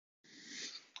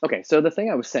Okay, so the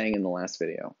thing I was saying in the last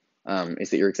video is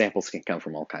that your examples can come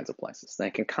from all kinds of places.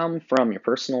 They can come from your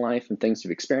personal life and things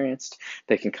you've experienced.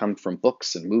 They can come from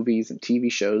books and movies and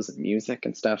TV shows and music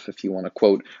and stuff. If you want to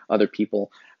quote other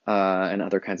people and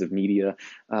other kinds of media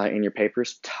in your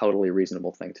papers, totally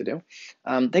reasonable thing to do.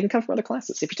 They can come from other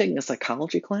classes. If you're taking a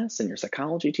psychology class and your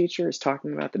psychology teacher is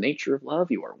talking about the nature of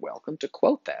love, you are welcome to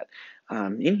quote that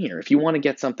in here. If you want to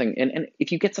get something, and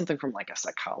if you get something from like a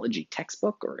psychology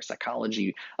textbook or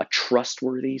a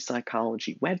trustworthy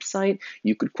psychology website,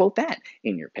 you could quote that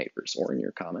in your papers or in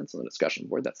your comments on the discussion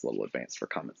board. That's a little advanced for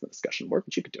comments on the discussion board,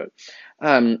 but you could do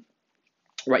it.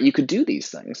 Right, you could do these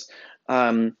things.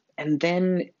 And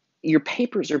then your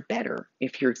papers are better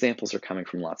if your examples are coming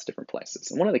from lots of different places.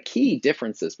 And one of the key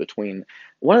differences between,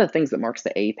 one of the things that marks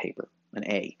the A paper, an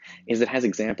A, is it has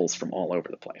examples from all over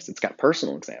the place. It's got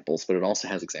personal examples, but it also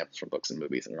has examples from books and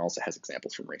movies, and it also has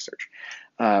examples from research.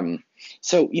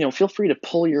 So, feel free to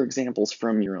pull your examples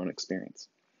from your own experience.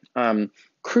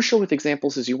 Crucial with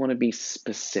examples is you want to be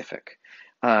specific.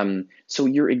 So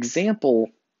your example,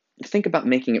 think about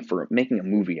making a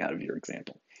movie out of your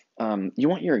example. You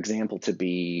want your example to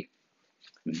be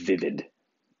vivid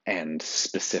and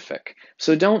specific.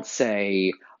 So don't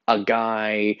say a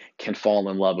guy can fall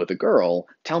in love with a girl.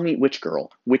 Tell me which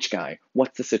girl, which guy,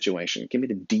 what's the situation? Give me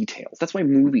the details. That's why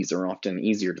movies are often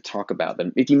easier to talk about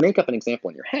than if you make up an example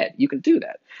in your head. You can do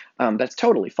that. That's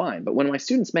totally fine. But when my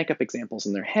students make up examples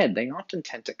in their head, they often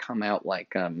tend to come out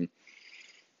like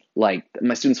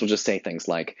my students will just say things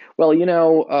like, well,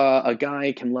 a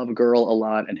guy can love a girl a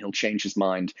lot and he'll change his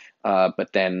mind,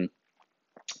 but then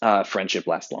friendship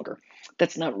lasts longer.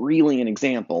 That's not really an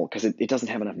example because it doesn't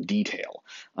have enough detail.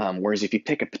 Whereas if you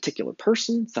pick a particular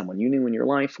person, someone you knew in your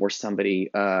life, or somebody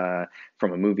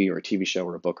from a movie or a TV show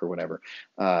or a book or whatever,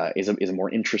 is more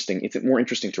interesting. It's more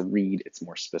interesting to read. It's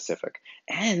more specific,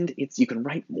 and you can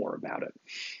write more about it.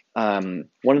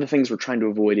 One of the things we're trying to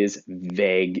avoid is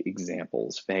vague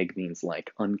examples. Vague means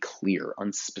like unclear,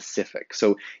 unspecific.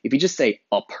 So if you just say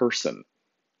a person,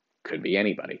 could be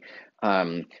anybody.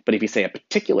 But if you say a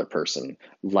particular person,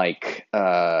 like,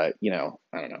 I don't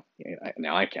know,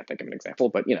 now I can't think of an example,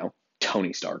 but,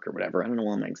 Tony Stark or whatever. I don't know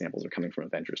why my examples are coming from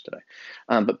Avengers today.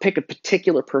 But pick a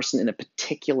particular person in a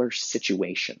particular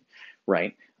situation,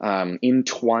 right? In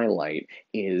Twilight,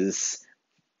 is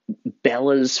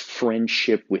Bella's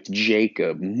friendship with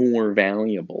Jacob more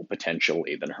valuable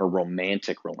potentially than her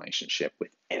romantic relationship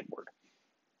with Edward?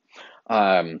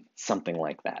 Something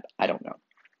like that. I don't know.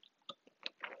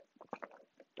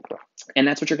 And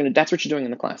that's what you're doing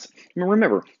in the class.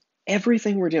 Remember,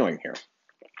 everything we're doing here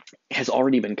has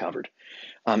already been covered.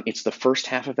 It's the first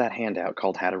half of that handout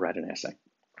called How to Write an Essay.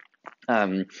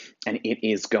 And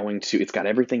it's got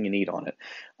everything you need on it.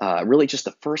 Really just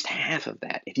the first half of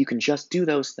that. If you can just do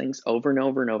those things over and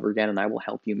over and over again, and I will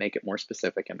help you make it more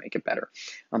specific and make it better.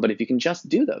 But if you can just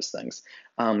do those things,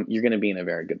 you're going to be in a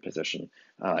very good position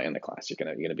in the class. You're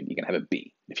going to have a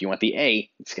B. If you want the A,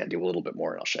 you just got to do a little bit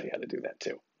more, and I'll show you how to do that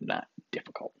too. Not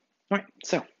difficult. All right,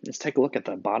 so let's take a look at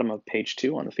the bottom of page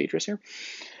 2 on the features here.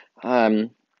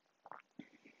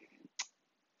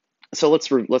 So let's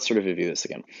sort of review this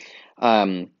again.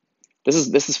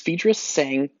 This is Phaedrus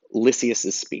saying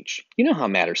Lysias's speech. You know how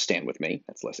matters stand with me,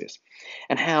 that's Lysias,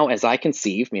 and how, as I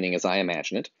conceive, meaning as I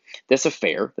imagine it, this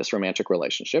affair, this romantic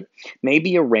relationship, may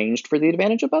be arranged for the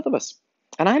advantage of both of us.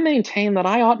 And I maintain that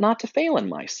I ought not to fail in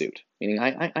my suit, meaning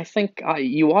I think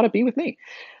you ought to be with me,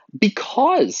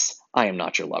 because I am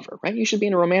not your lover, right? You should be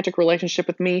in a romantic relationship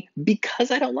with me because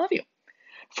I don't love you.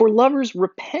 For lovers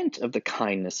repent of the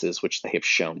kindnesses which they have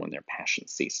shown when their passion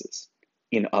ceases.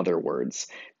 In other words,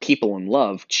 people in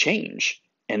love change,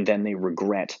 and then they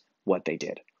regret what they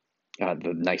did,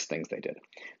 the nice things they did.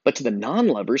 But to the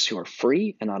non-lovers who are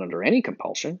free and not under any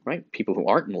compulsion, right? People who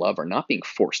aren't in love are not being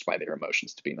forced by their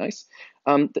emotions to be nice.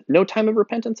 No time of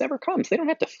repentance ever comes. They don't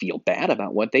have to feel bad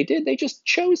about what they did. They just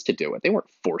chose to do it. They weren't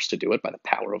forced to do it by the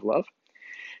power of love.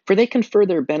 For they confer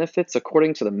their benefits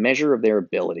according to the measure of their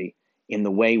ability, in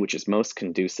the way which is most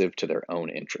conducive to their own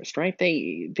interest, right?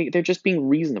 They're just being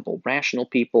reasonable, rational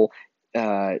people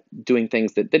doing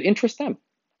things that interest them.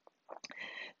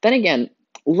 Then again,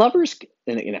 lovers,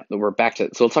 and we're back to,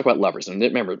 so let's talk about lovers. And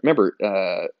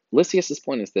remember, Lysias's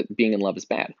point is that being in love is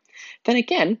bad. Then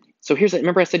again, so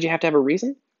remember I said you have to have a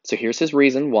reason? So here's his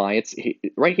reason why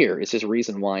right here is his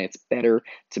reason why it's better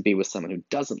to be with someone who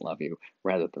doesn't love you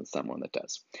rather than someone that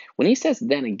does. When he says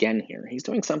then again here, he's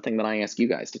doing something that I ask you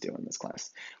guys to do in this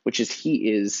class, which is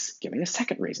he is giving a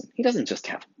second reason. He doesn't just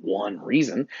have one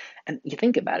reason. And you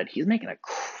think about it, he's making a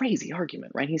crazy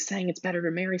argument, right? He's saying it's better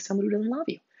to marry someone who doesn't love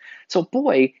you. So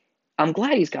boy, I'm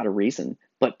glad he's got a reason,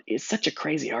 But it's such a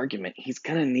crazy argument, he's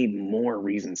going to need more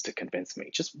reasons to convince me.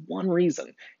 Just one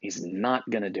reason, he's not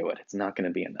going to do it. It's not going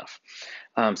to be enough.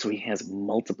 So he has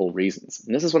multiple reasons.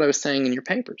 And this is what I was saying in your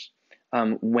papers.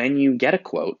 When you get a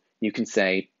quote, you can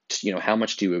say, how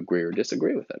much do you agree or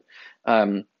disagree with it?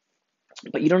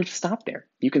 But you don't have to stop there.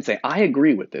 You can say, I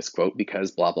agree with this quote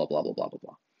because blah, blah, blah, blah, blah, blah,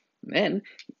 blah. And then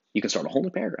you can start a whole new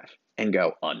paragraph and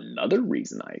go, another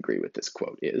reason I agree with this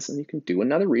quote is, and you can do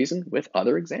another reason with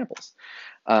other examples.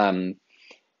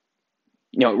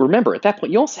 Remember, at that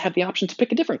point, you also have the option to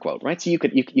pick a different quote, right? So you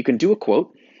can do a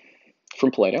quote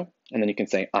from Plato, and then you can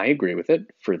say, I agree with it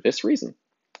for this reason.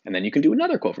 And then you can do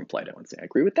another quote from Plato and say, I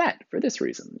agree with that for this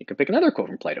reason. You can pick another quote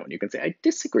from Plato and you can say, I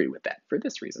disagree with that for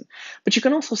this reason. But you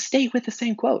can also stay with the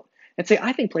same quote and say,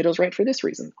 I think Plato's right for this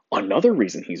reason. Another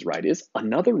reason he's right is,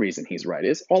 another reason he's right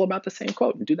is, all about the same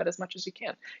quote, and do that as much as you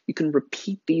can. You can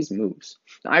repeat these moves.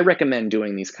 Now, I recommend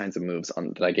doing these kinds of moves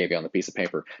that I gave you on the piece of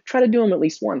paper. Try to do them at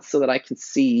least once so that I can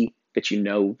see that you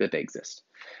know that they exist,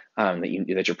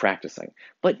 that you're practicing.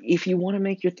 But if you want to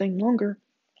make your thing longer,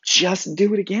 just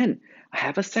do it again.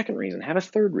 Have a second reason, have a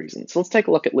third reason. So let's take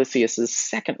a look at Lysias's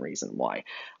second reason why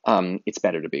it's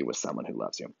better to be with someone who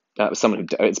loves you.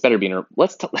 It's better to be in a,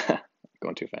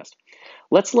 going too fast.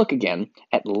 Let's look again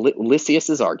at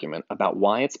Lysias's argument about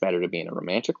why it's better to be in a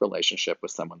romantic relationship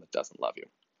with someone that doesn't love you.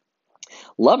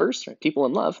 Lovers, right, people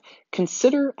in love,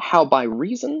 consider how by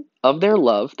reason of their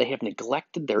love they have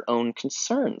neglected their own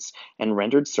concerns and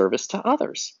rendered service to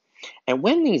others. And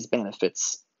when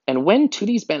to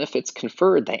these benefits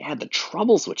conferred they add the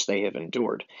troubles which they have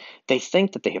endured, they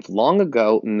think that they have long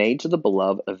ago made to the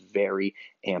beloved a very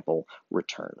ample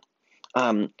return.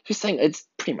 He's saying it's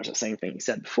pretty much the same thing he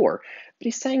said before, but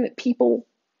he's saying that people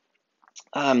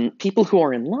who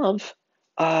are in love,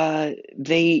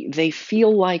 they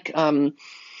feel like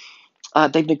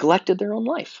they've neglected their own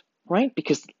life, right?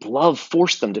 Because love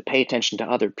forced them to pay attention to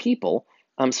other people.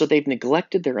 So they've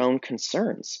neglected their own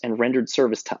concerns and rendered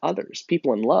service to others.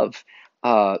 People in love,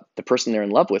 the person they're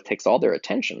in love with takes all their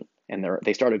attention, and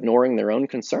they start ignoring their own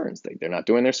concerns. They're not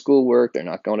doing their schoolwork. They're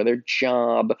not going to their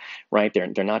job, right? They're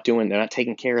not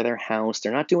taking care of their house.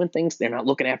 They're not doing things. They're not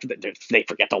looking after they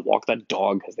forget to walk the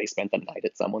dog because they spent the night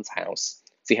at someone's house.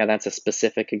 See how that's a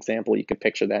specific example? You can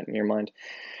picture that in your mind.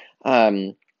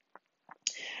 Right,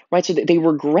 so they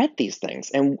regret these things,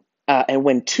 and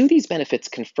when to these benefits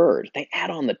conferred, they add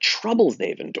on the troubles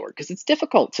they've endured, because it's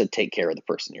difficult to take care of the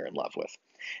person you're in love with.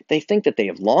 They think that they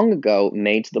have long ago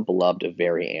made to the beloved a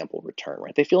very ample return,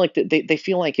 right? They feel like they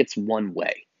feel like it's one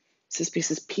way.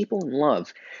 This is people in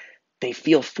love, they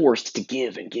feel forced to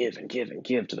give and give and give and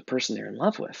give to the person they're in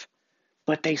love with,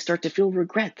 but they start to feel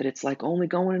regret that it's like only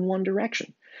going in one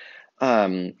direction.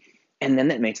 And then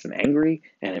that makes them angry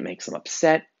and it makes them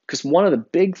upset, because one of the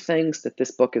big things that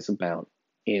this book is about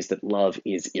is that love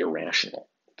is irrational,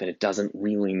 that it doesn't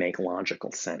really make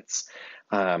logical sense.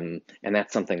 And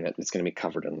that's something that is going to be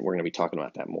covered, and we're going to be talking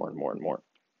about that more and more and more.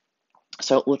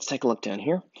 So let's take a look down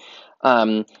here.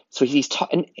 So he's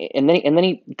talking, and then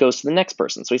he goes to the next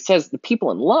person. So he says the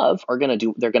people in love they're going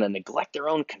to neglect their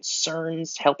own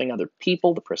concerns, helping other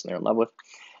people, the person they're in love with.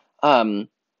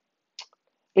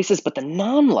 He says, but the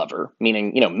non-lover,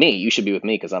 meaning, me, you should be with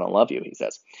me because I don't love you, he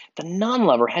says. The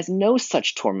non-lover has no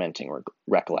such tormenting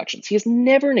recollections. He has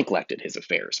never neglected his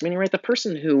affairs. Meaning, right, the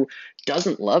person who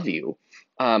doesn't love you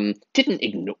didn't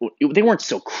ignore, they weren't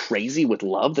so crazy with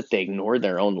love that they ignored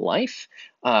their own life,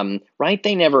 right?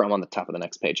 They never, I'm on the top of the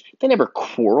next page, they never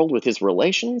quarreled with his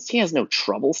relations. He has no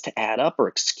troubles to add up or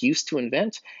excuse to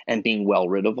invent, and being well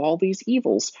rid of all these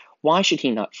evils, why should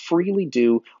he not freely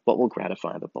do what will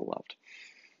gratify the beloved?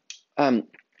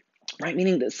 Right,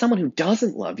 meaning that someone who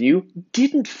doesn't love you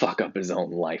didn't fuck up his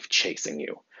own life chasing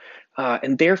you,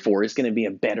 and therefore is going to be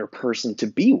a better person to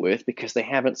be with because they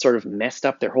haven't sort of messed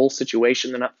up their whole situation.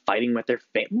 They're not fighting with their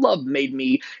family. Love made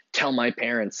me tell my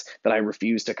parents that I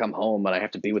refuse to come home and I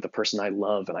have to be with the person I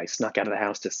love, and I snuck out of the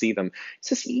house to see them. It's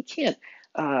just, you can't.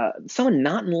 Someone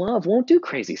not in love won't do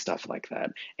crazy stuff like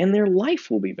that, and their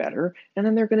life will be better, and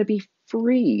then they're going to be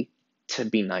free to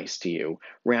be nice to you,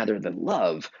 rather than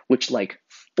love, which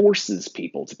forces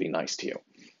people to be nice to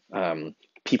you.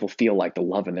 People feel like the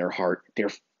love in their heart, they're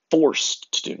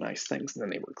forced to do nice things, and then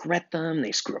they regret them,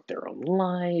 they screw up their own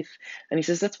life. And he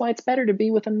says that's why it's better to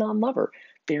be with a non-lover.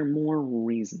 They're more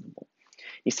reasonable.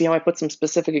 You see how I put some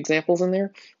specific examples in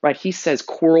there? Right, he says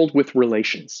quarreled with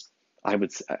relations. I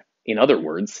would say, in other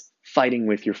words, fighting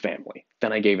with your family.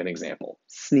 Then I gave an example,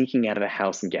 sneaking out of the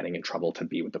house and getting in trouble to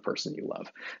be with the person you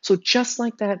love. So just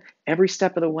like that, every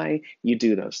step of the way, you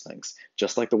do those things,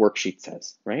 just like the worksheet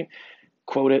says, right?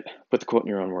 Quote it, put the quote in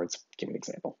your own words, give an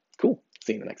example. Cool.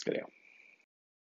 See you in the next video.